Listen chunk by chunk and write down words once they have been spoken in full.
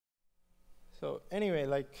So anyway,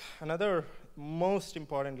 like another most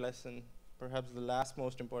important lesson, perhaps the last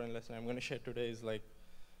most important lesson I'm going to share today is like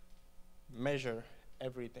measure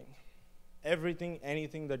everything. Everything,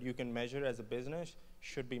 anything that you can measure as a business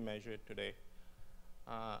should be measured today.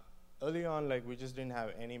 Uh, Early on, like we just didn't have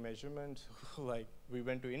any measurement. Like we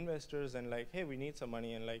went to investors and like, hey, we need some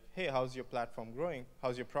money, and like, hey, how's your platform growing?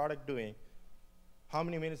 How's your product doing? How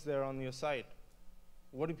many minutes they're on your site?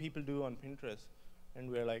 What do people do on Pinterest? And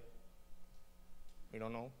we're like, we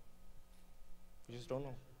don't know. We just don't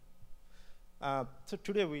know. So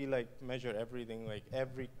today we like measure everything, like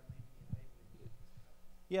every.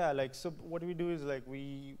 Yeah, like so. What we do is like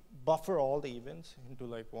we buffer all the events into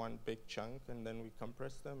like one big chunk, and then we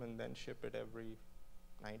compress them, and then ship it every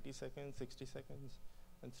 90 seconds, 60 seconds,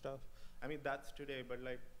 and stuff. I mean that's today, but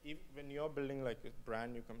like if, when you're building like a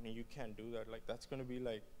brand new company, you can't do that. Like that's going to be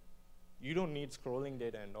like, you don't need scrolling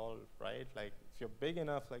data and all, right? Like if you're big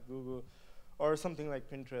enough, like Google, or something like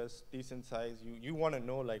Pinterest, decent size, you want to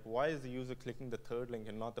know like why is the user clicking the third link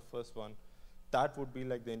and not the first one? That would be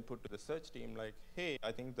like the input to the search team, like, hey,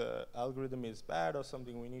 I think the algorithm is bad or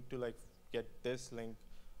something, we need to like get this link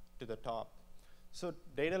to the top. So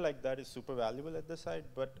data like that is super valuable at the site,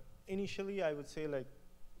 but initially I would say like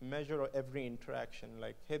measure every interaction,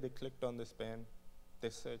 like, hey, they clicked on this pen,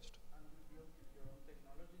 they searched. And you built your own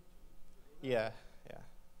technology to do that? Yeah, yeah,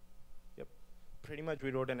 yep. Pretty much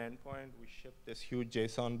we wrote an endpoint, we shipped this huge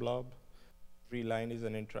JSON blob. Every line is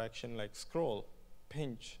an interaction, like scroll,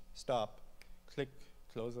 pinch, stop, click,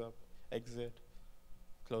 close up, exit,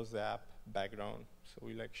 close the app, background. So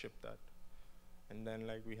we like ship that. And then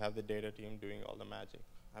like we have the data team doing all the magic.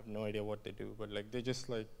 I have no idea what they do, but like they just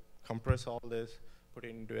like compress all this, put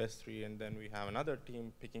it into S3, and then we have another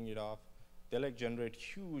team picking it off. They like generate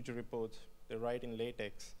huge reports. They write in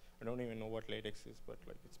LaTeX. I don't even know what LaTeX is, but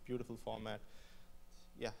like it's beautiful format.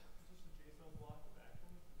 Yeah. Is this a JSON block with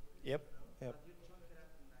actions? Yep. Yep. But you chunk it up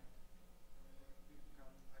in like, you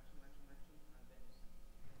count action, action, action, and then you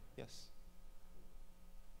send it. Yes.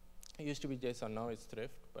 It used to be JSON, now it's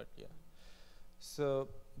Thrift, but yeah. So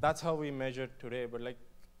that's how we measure today, but like,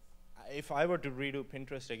 if I were to redo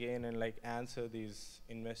Pinterest again and like answer these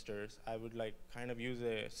investors, I would like kind of use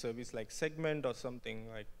a service like Segment or something.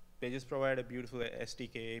 Like they just provide a beautiful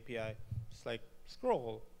SDK API. Just like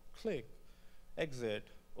scroll, click, exit,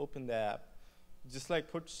 open the app. Just like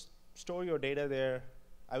store your data there.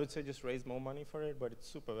 I would say just raise more money for it, but it's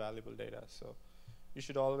super valuable data. So you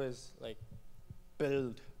should always like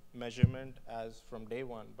build measurement as from day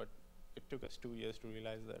one, but it took us 2 years to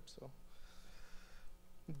realize that. So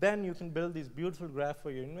then you can build these beautiful graph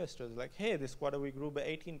for your investors, like, hey, this quarter we grew by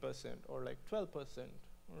 18%, or like 12%,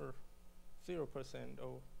 or 0%.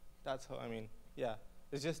 Oh, that's how, I mean, yeah,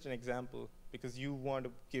 it's just an example, because you want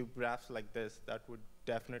to give graphs like this that would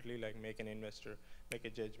definitely like make an investor make a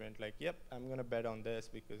judgment, like, yep, I'm gonna bet on this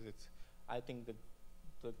because it's, I think the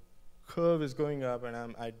curve is going up, and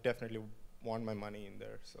I definitely want my money in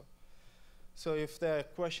there. So if the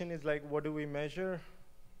question is like, what do we measure?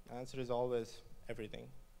 The answer is always everything.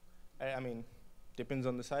 I mean, depends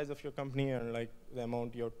on the size of your company and like the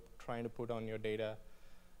amount you're trying to put on your data.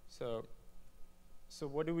 So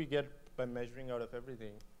what do we get by measuring out of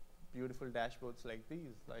everything? Beautiful dashboards like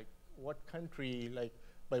these, like what country, like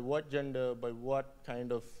by what gender, by what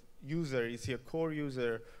kind of user, is he a core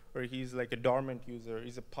user, or he's like a dormant user,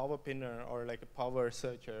 he's a power pinner or like a power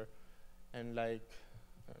searcher, and like,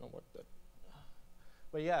 I don't know what that,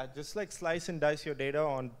 but yeah, just like slice and dice your data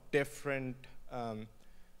on different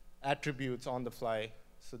attributes on the fly.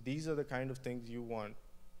 So these are the kind of things you want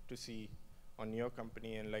to see on your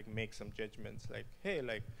company, and like make some judgments like, hey,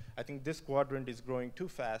 like I think this quadrant is growing too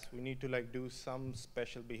fast. We need to like do some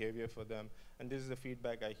special behavior for them. And this is the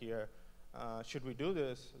feedback I hear. Should we do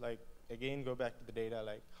this? Like again, go back to the data,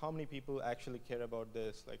 like how many people actually care about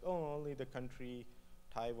this? Like, oh, only the country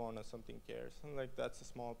Taiwan or something cares. And like that's a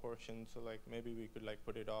small portion, so like maybe we could like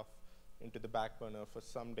put it off into the back burner for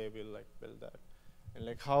someday we'll like build that. And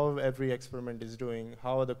like how every experiment is doing,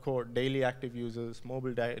 how are the core daily active users,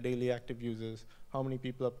 mobile daily active users, how many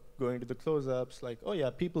people are going to the close-ups, like, oh yeah,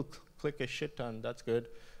 people click a shit ton, that's good.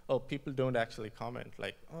 Oh, people don't actually comment,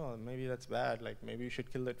 like, oh, maybe that's bad, like maybe you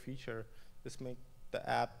should kill that feature. Just make the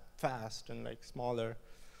app fast and like smaller,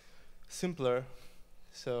 simpler.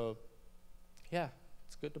 So yeah,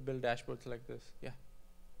 it's good to build dashboards like this, yeah.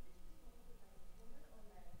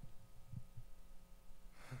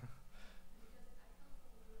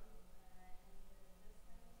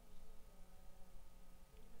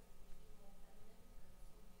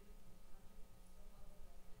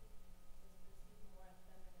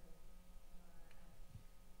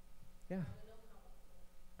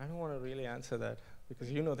 Yeah. I don't want to really answer that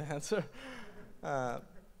because you know the answer. uh,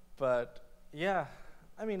 but yeah,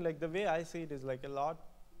 I mean, like the way I see it is like a lot.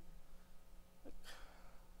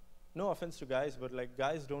 No offense to guys, but like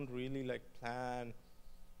guys don't really like plan,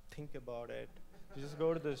 think about it. You just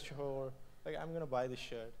go to the store, like I'm gonna buy this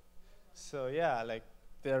shirt. So yeah, like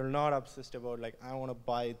they're not obsessed about like I want to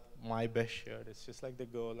buy my best shirt. It's just like they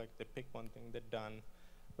go, like they pick one thing, they're done.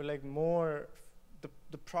 But like more,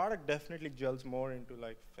 the product definitely gels more into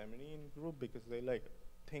like feminine group because they like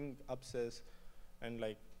think, obsess, and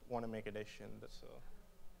like want to make a decision. So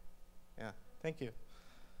yeah, thank you.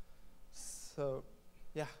 So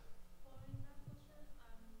yeah. Following that question,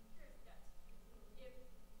 I'm curious that if,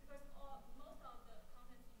 because most of the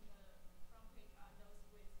comments in the front page are those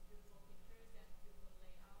with beautiful pictures and beautiful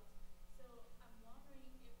layout. So I'm wondering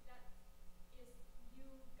if that is you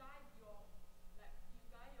guide your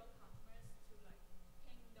customers to like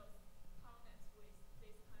paint those comments with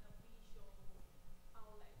this kind of visual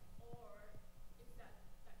outlet, or is that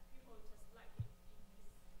people just like it in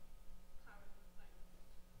this current like.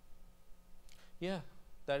 Yeah,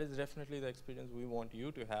 that is definitely the experience we want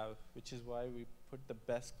you to have, which is why we put the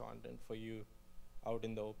best content for you out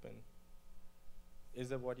in the open. Is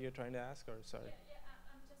that what you're trying to ask, or sorry? Yeah,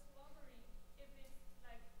 I'm just wondering if it's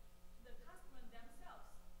like the customer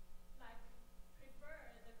themselves like prefer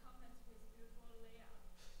the comments with beautiful layout,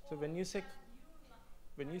 So or when you say that you like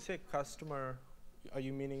when you say customer, are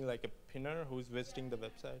you meaning like a pinner who's visiting the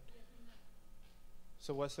website? yeah, pinner.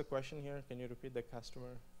 So what's the question here? Can you repeat the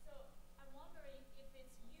customer? So I'm wondering if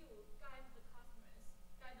it's you guide the customers,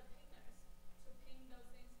 guide the painters to paint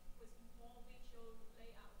those things with more visual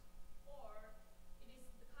layout, or it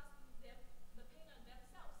is the the painter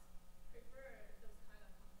themselves prefer those kind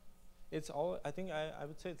of comments. It's all, I think I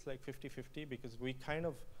would say it's like 50-50 because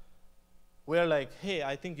we're like, hey,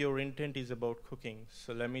 I think your intent is about cooking,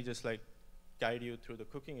 so let me just like guide you through the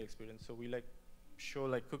cooking experience. So we like show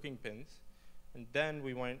like cooking pins, and then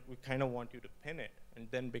we kind of want you to pin it and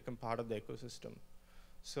then become part of the ecosystem.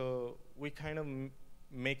 So we kind of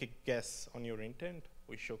make a guess on your intent,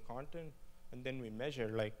 we show content, and then we measure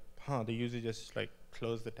like, the user just like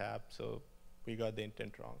closed the tab, so we got the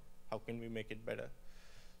intent wrong. How can we make it better?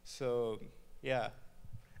 So yeah,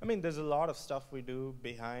 I mean, there's a lot of stuff we do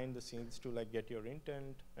behind the scenes to like get your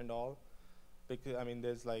intent and all. Because I mean,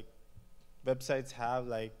 there's like websites have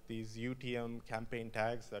like these UTM campaign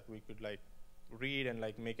tags that we could like read and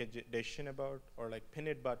like make a decision about, or like pin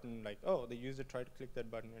it button, like, oh, the user tried to click that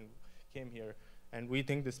button and came here, and we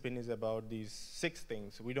think this pin is about these 6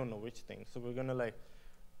 things. We don't know which things, so we're gonna like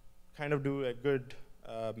kind of do a good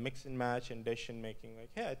mix and match and decision making. Like,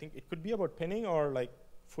 hey, I think it could be about pinning or like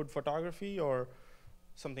food photography or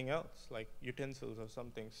something else, like utensils or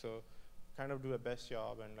something. So kind of do a best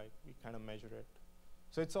job and like we kind of measure it.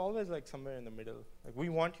 So it's always like somewhere in the middle. Like we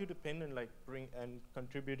want you to pin and like bring and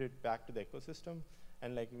contribute it back to the ecosystem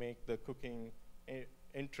and like make the cooking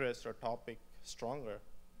interest or topic stronger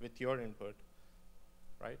with your input,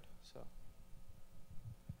 right? So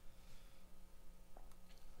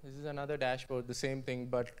this is another dashboard, the same thing,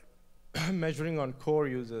 but measuring on core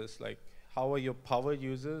users, like how are your power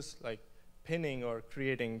users like pinning or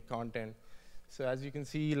creating content. So as you can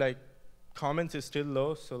see, like comments is still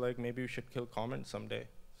low, so like maybe we should kill comments someday.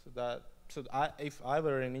 If I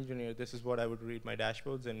were an engineer, this is what I would read my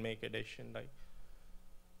dashboards and make a decision. Like,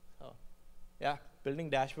 so yeah, building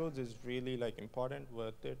dashboards is really like important,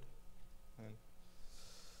 worth it. And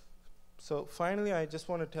so finally, I just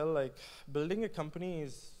want to tell, like, building a company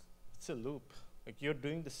it's a loop. Like you're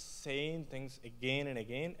doing the same things again and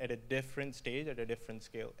again at a different stage, at a different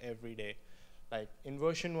scale every day. Like in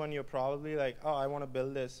version 1, you're probably like, oh, I want to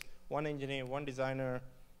build this. One engineer, one designer,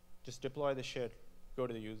 just deploy the shit, go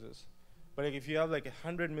to the users. But like if you have like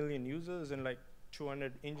 100 million users and like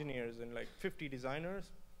 200 engineers and like 50 designers,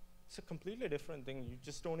 it's a completely different thing. You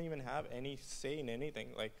just don't even have any say in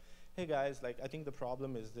anything. Like, hey guys, like I think the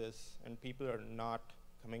problem is this, and people are not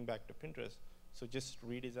coming back to Pinterest. So just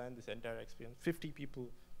redesign this entire experience. 50 people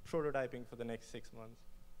prototyping for the next 6 months.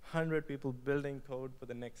 100 people building code for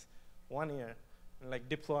the next 1 year. And like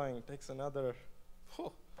deploying takes another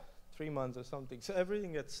 3 months or something. So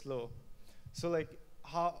everything gets slow. So like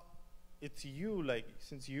how it's you, like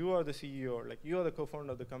since you are the CEO, like you are the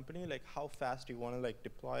co-founder of the company, like how fast you want to like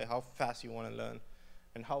deploy, how fast you want to learn,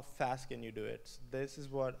 and how fast can you do it. So this is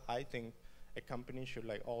what I think a company should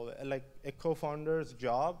like a co-founder's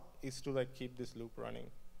job is to like keep this loop running.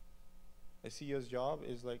 A CEO's job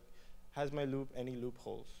is like, has my loop any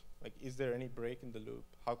loopholes? Like, is there any break in the loop?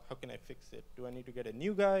 How can I fix it? Do I need to get a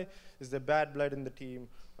new guy? Is there bad blood in the team?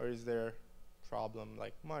 Or is there problem,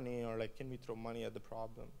 like money, or like can we throw money at the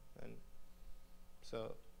problem? And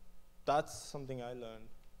so that's something I learned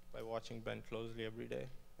by watching Ben closely every day.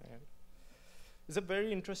 And it's a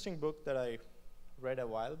very interesting book that I read a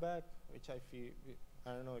while back, which I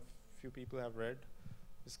don't know if few people have read.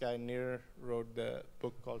 This guy Near wrote the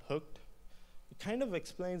book called Hooked. It kind of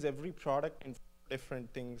explains every product in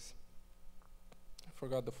different things. I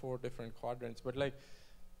forgot the 4 different quadrants, but like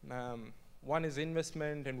one is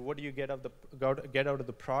investment, and what do you get out of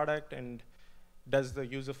the product, and does the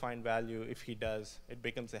user find value? If he does, it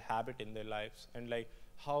becomes a habit in their lives. And like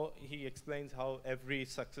how he explains how every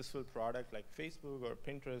successful product like Facebook or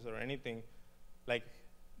Pinterest or anything like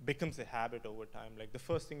becomes a habit over time. Like the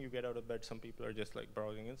first thing you get out of bed, some people are just like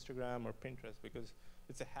browsing Instagram or Pinterest because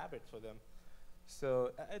it's a habit for them.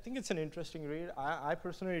 So I think it's an interesting read. I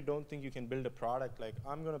personally don't think you can build a product like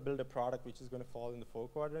I'm going to build a product which is going to fall in the 4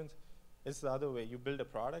 quadrants. It's the other way. You build a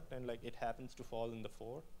product and like it happens to fall in the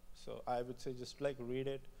 4. So I would say just like read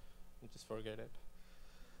it and just forget it.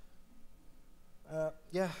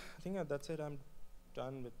 Yeah, I think that's it. I'm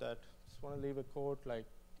done with that. Just want to leave a quote like,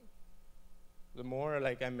 the more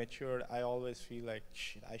like I'm matured, I always feel like,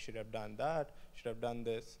 shit, I should have done that, should have done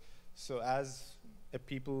this. So as a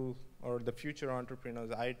people or the future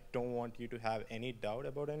entrepreneurs, I don't want you to have any doubt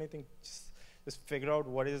about anything. Just figure out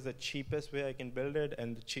what is the cheapest way I can build it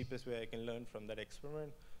and the cheapest way I can learn from that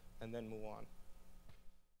experiment, and then move on.